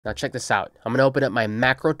Now check this out. I'm going to open up my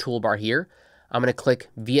macro toolbar here. I'm going to click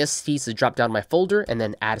VST to drop down my folder and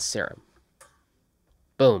then add serum.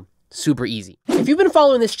 Boom. Super easy. If you've been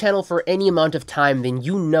following this channel for any amount of time, then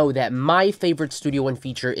you know that my favorite Studio One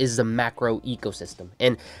feature is the macro ecosystem.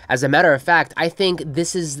 And as a matter of fact, I think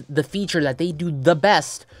this is the feature that they do the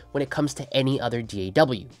best when it comes to any other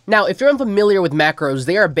DAW. Now, if you're unfamiliar with macros,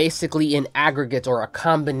 they are basically an aggregate or a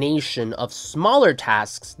combination of smaller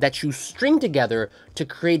tasks that you string together to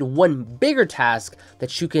create one bigger task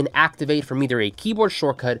that you can activate from either a keyboard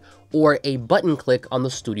shortcut or a button click on the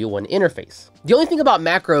Studio One interface. The only thing about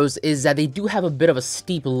macros is that they do have a bit of a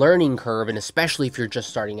steep learning curve, and especially if you're just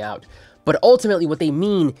starting out. But ultimately what they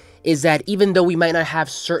mean is that even though we might not have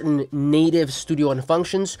certain native Studio One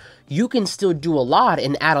functions, you can still do a lot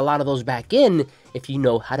and add a lot of those back in if you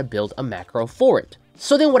know how to build a macro for it.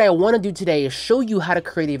 So then what I want to do today is show you how to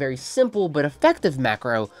create a very simple but effective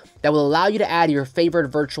macro that will allow you to add your favorite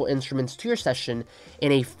virtual instruments to your session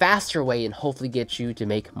in a faster way and hopefully get you to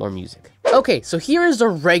make more music. Okay, so here is a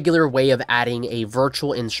regular way of adding a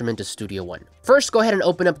virtual instrument to Studio One. First, go ahead and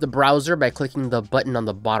open up the browser by clicking the button on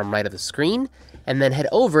the bottom right of the screen, and then head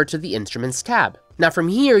over to the Instruments tab. Now from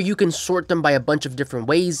here, you can sort them by a bunch of different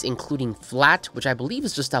ways, including flat, which I believe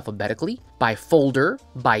is just alphabetically, by folder,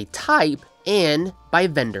 by type, and by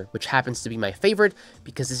vendor, which happens to be my favorite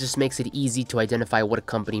because this just makes it easy to identify what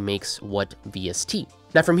company makes what VST.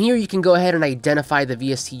 Now from here, you can go ahead and identify the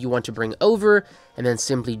VST you want to bring over and then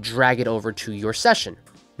simply drag it over to your session.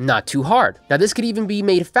 Not too hard. Now this could even be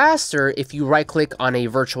made faster if you right click on a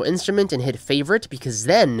virtual instrument and hit favorite, because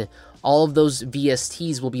then all of those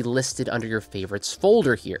VSTs will be listed under your favorites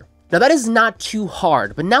folder here. Now that is not too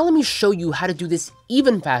hard, but now let me show you how to do this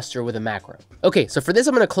even faster with a macro. Okay, so for this,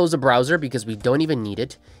 I'm going to close the browser because we don't even need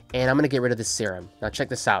it, and I'm going to get rid of this serum. Now check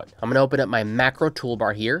this out. I'm going to open up my macro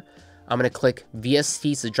toolbar here. I'm going to click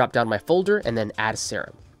VST to drop down my folder and then add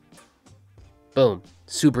serum. Boom,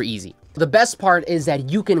 super easy. The best part is that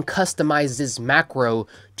you can customize this macro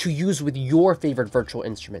to use with your favorite virtual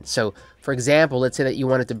instrument. So for example, let's say that you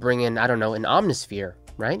wanted to bring in, I don't know, an Omnisphere,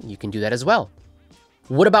 right? You can do that as well.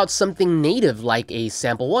 What about something native like a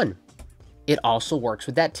sample one? It also works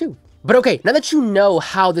with that too. But okay, now that you know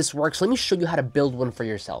how this works, let me show you how to build one for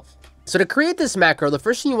yourself. So to create this macro, the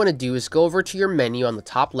first thing you want to do is go over to your menu on the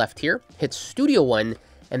top left here, hit Studio One,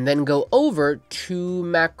 and then go over to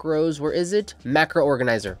macros. Where is it? Macro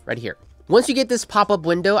Organizer, right here. Once you get this pop-up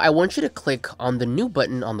window, I want you to click on the new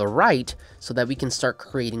button on the right so that we can start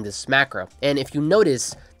creating this macro. And if you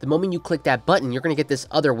notice, the moment you click that button, you're going to get this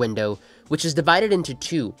other window, which is divided into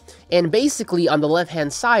two. And basically on the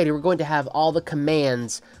left-hand side, we're going to have all the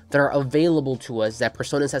commands that are available to us that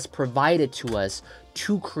Personas has provided to us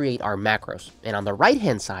to create our macros. And on the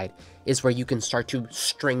right-hand side is where you can start to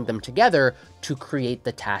string them together to create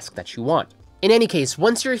the task that you want. In any case,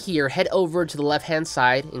 once you're here, head over to the left-hand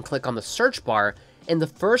side and click on the search bar. And the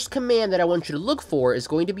first command that I want you to look for is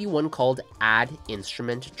going to be one called Add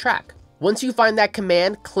Instrument Track. Once you find that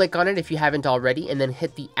command, click on it if you haven't already, and then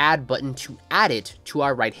hit the Add button to add it to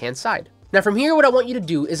our right-hand side. Now from here, what I want you to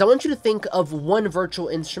do is I want you to think of one virtual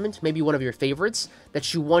instrument, maybe one of your favorites,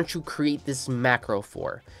 that you want to create this macro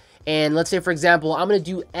for. And let's say, for example, I'm going to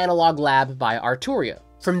do Analog Lab by Arturia.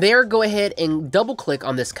 From there, go ahead and double click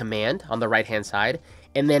on this command on the right-hand side,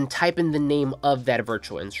 and then type in the name of that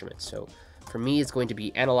virtual instrument. So for me, it's going to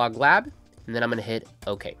be Analog Lab, and then I'm going to hit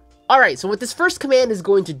OK. All right, so what this first command is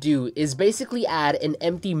going to do is basically add an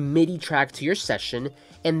empty MIDI track to your session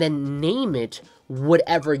and then name it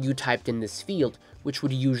whatever you typed in this field, which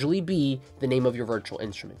would usually be the name of your virtual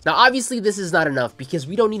instrument. Now, obviously, this is not enough because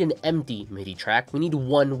we don't need an empty MIDI track. We need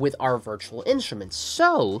one with our virtual instrument.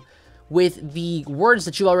 So with the words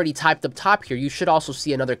that you already typed up top here, you should also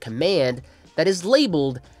see another command that is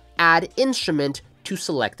labeled Add Instrument to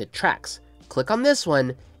Selected Tracks. Click on this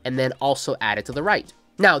one and then also add it to the right.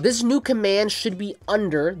 Now, this new command should be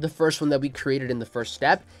under the first one that we created in the first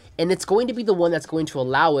step, and it's going to be the one that's going to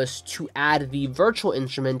allow us to add the virtual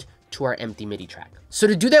instrument to our empty MIDI track. So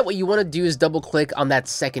to do that, what you want to do is double click on that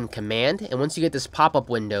second command, and once you get this pop-up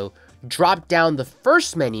window, drop down the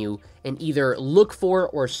first menu and either look for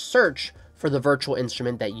or search for the virtual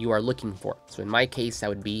instrument that you are looking for. So in my case, that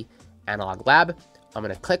would be Analog Lab. I'm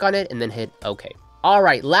going to click on it and then hit OK. All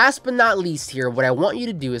right, last but not least here, what I want you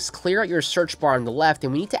to do is clear out your search bar on the left,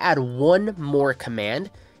 and we need to add one more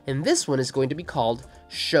command, and this one is going to be called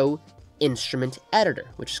Show Instrument Editor,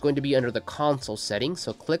 which is going to be under the console setting.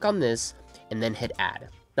 So click on this and then hit Add.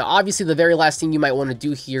 Now, obviously, the very last thing you might want to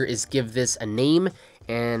do here is give this a name,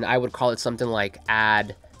 and I would call it something like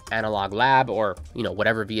Add Analog Lab, or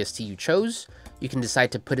whatever VST you chose. You can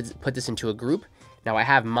decide to put this into a group. Now I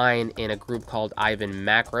have mine in a group called Ivan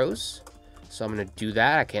Macros. So I'm going to do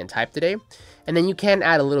that. I can't type today. And then you can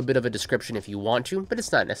add a little bit of a description if you want to, but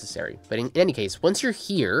it's not necessary. But in any case, once you're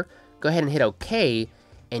here, go ahead and hit OK,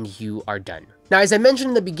 and you are done. Now, as I mentioned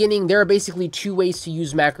in the beginning, there are basically two ways to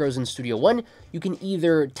use macros in Studio One. You can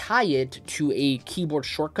either tie it to a keyboard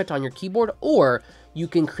shortcut on your keyboard, or you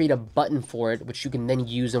can create a button for it, which you can then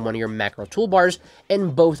use in one of your macro toolbars,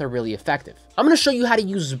 and both are really effective. I'm going to show you how to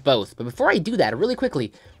use both, but before I do that, really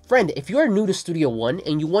quickly, friend, if you are new to Studio One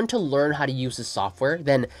and you want to learn how to use this software,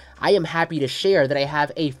 then I am happy to share that I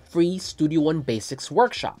have a free Studio One Basics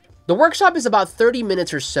workshop. The workshop is about 30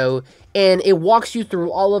 minutes or so, and it walks you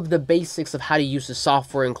through all of the basics of how to use the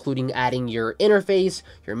software, including adding your interface,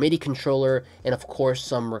 your MIDI controller, and of course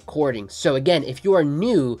some recording. So again, if you are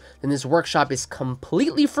new, then this workshop is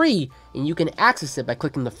completely free, and you can access it by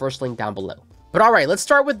clicking the first link down below. But alright, let's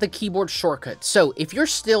start with the keyboard shortcut. So if you're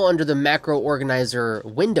still under the macro organizer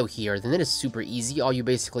window here, then it is super easy. All you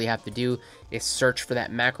basically have to do is search for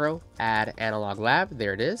that macro, add analog lab,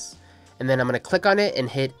 there it is. And then I'm going to click on it and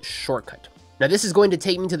hit shortcut. Now this is going to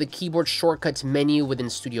take me to the keyboard shortcuts menu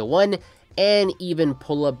within Studio One and even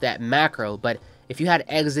pull up that macro. But if you had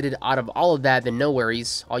exited out of all of that, then no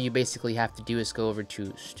worries. All you basically have to do is go over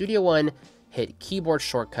to Studio One, hit keyboard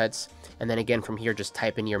shortcuts, and then again from here, just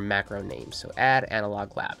type in your macro name. So add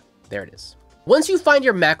analog lab, there it is. Once you find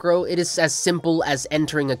your macro, it is as simple as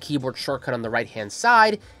entering a keyboard shortcut on the right-hand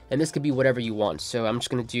side, and this could be whatever you want. So I'm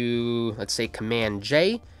just going to do, let's say Command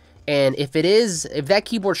J. And if that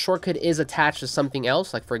keyboard shortcut is attached to something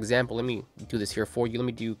else, like for example, let me do this here for you. Let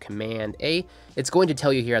me do Command A. It's going to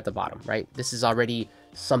tell you here at the bottom, right? This is already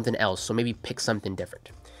something else. So maybe pick something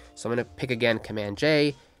different. So I'm going to pick again Command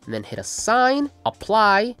J and then hit assign,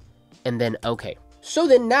 apply, and then OK. So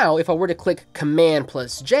then now if I were to click Command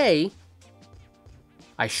plus J,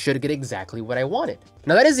 I should get exactly what I wanted.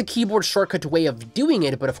 Now that is a keyboard shortcut way of doing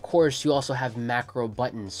it, but of course you also have macro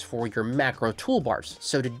buttons for your macro toolbars.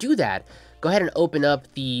 So to do that, go ahead and open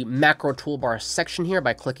up the macro toolbar section here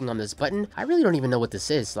by clicking on this button. I really don't even know what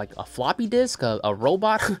this is, like a floppy disk, a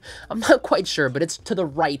robot? I'm not quite sure, but it's to the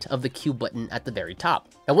right of the Q button at the very top.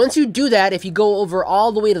 Now once you do that, if you go over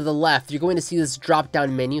all the way to the left, you're going to see this drop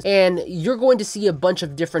down menu, and you're going to see a bunch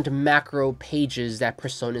of different macro pages that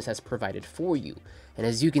Presonus has provided for you. And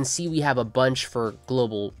as you can see, we have a bunch for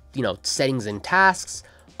global, settings and tasks,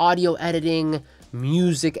 audio editing,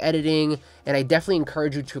 music editing, and I definitely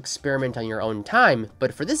encourage you to experiment on your own time.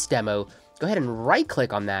 But for this demo, go ahead and right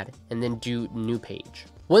click on that and then do new page.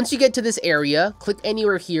 Once you get to this area, click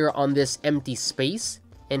anywhere here on this empty space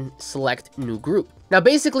and select new group. Now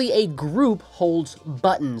basically a group holds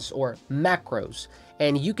buttons or macros,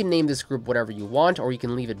 and you can name this group whatever you want, or you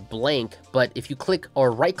can leave it blank. But if you click,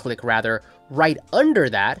 or right click rather, right under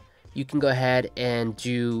that, you can go ahead and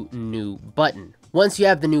do new button. Once you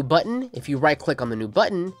have the new button, if you right click on the new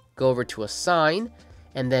button, go over to assign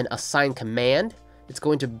and then assign command. It's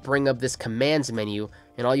going to bring up this commands menu,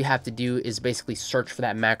 and all you have to do is basically search for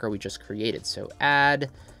that macro we just created. So add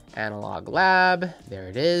analog lab, there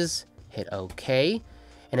it is, hit OK.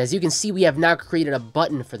 And as you can see, we have now created a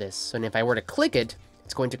button for this. So if I were to click it,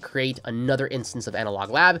 it's going to create another instance of Analog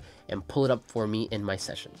Lab and pull it up for me in my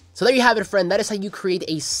session. So there you have it, friend. That is how you create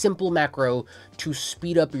a simple macro to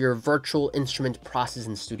speed up your virtual instrument process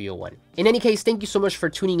in Studio One. In any case, thank you so much for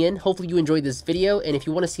tuning in. Hopefully you enjoyed this video. And if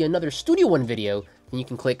you want to see another Studio One video, then you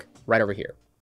can click right over here.